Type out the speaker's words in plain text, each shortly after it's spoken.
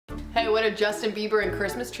Hey, what do Justin Bieber and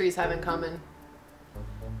Christmas trees have in common?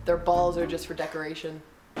 Their balls are just for decoration.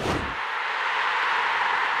 Hey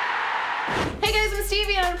guys, I'm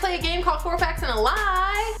Stevie and I'm gonna play a game called 4 Facts and a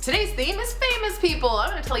Lie. Today's theme is famous people.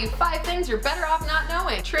 I'm gonna tell you 5 things you're better off not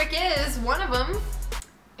knowing. Trick is, one of them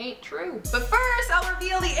ain't true. But first, I'll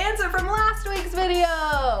reveal the answer from last week's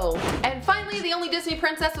video. And finally, the only Disney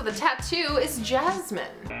princess with a tattoo is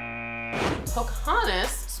Jasmine. Pocahontas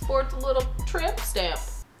sports a little tramp stamp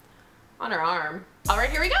on her arm. All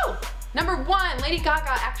right, here we go. Number 1, Lady Gaga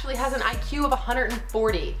actually has an IQ of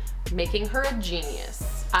 140, making her a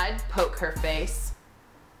genius. I'd poke her face.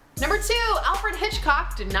 Number 2, Alfred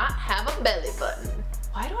Hitchcock did not have a belly button.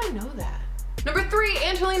 Why do I know that? Number 3,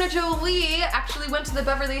 Angelina Jolie actually went to the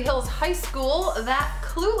Beverly Hills High School that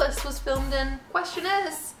Clueless was filmed in. Question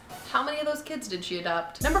is, how many of those kids did she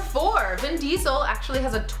adopt? Number 4, Vin Diesel actually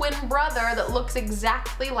has a twin brother that looks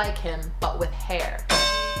exactly like him, but with hair.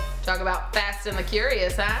 Talk about Fast and the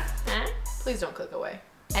Curious, huh? Please don't click away.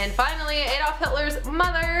 And finally, Adolf Hitler's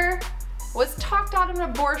mother was talked out of an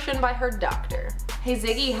abortion by her doctor. Hey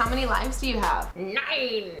Ziggy, how many lives do you have? 9!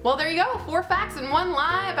 Well, there you go, 4 facts and 1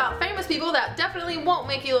 lie about famous people that definitely won't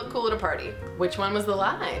make you look cool at a party. Which one was the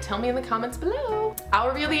lie? Tell me in the comments below. I'll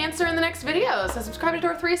reveal the answer in the next video, so subscribe to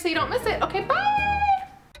Door 3 so you don't miss it. Okay, bye!